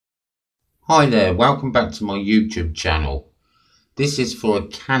Hi there, welcome back to my YouTube channel. This is for a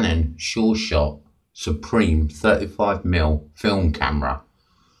Canon Sure Shot Supreme 35mm film camera.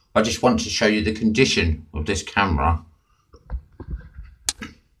 I just want to show you the condition of this camera.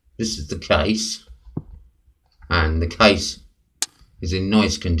 This is the case, and the case is in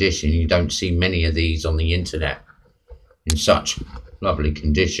nice condition. You don't see many of these on the internet in such lovely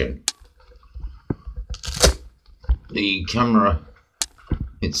condition. The camera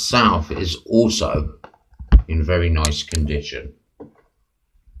itself is also in very nice condition.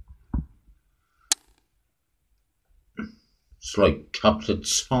 It's like a couple of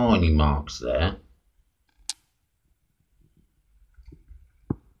tiny marks there.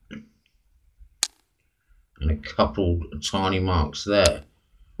 And a couple of tiny marks there.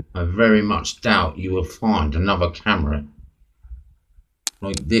 I very much doubt you will find another camera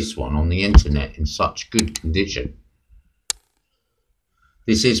like this one on the internet in such good condition.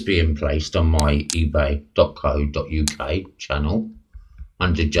 This is being placed on my ebay.co.uk channel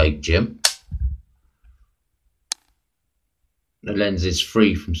under JAKEJIM. The lens is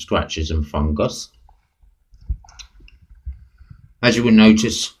free from scratches and fungus. As you will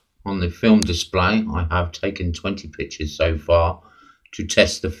notice on the film display, I have taken 20 pictures so far to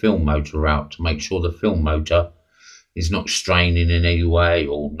test the film motor out, to make sure the film motor is not straining in any way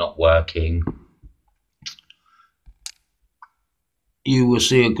or not working. You will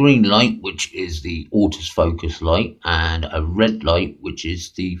see a green light, which is the autofocus light, and a red light, which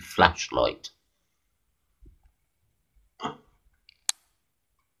is the flashlight.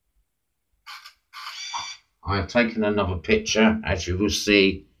 I have taken another picture. As you will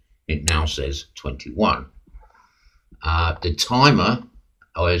see, it now says 21. The timer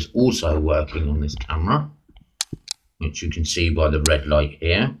is also working on this camera, which you can see by the red light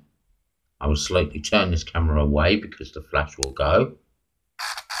here. I will slightly turn this camera away because the flash will go,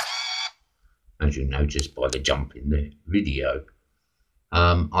 as you notice by the jump in the video.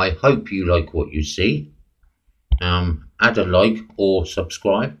 I hope you like what you see. Add a like or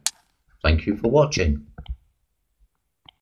subscribe. Thank you for watching.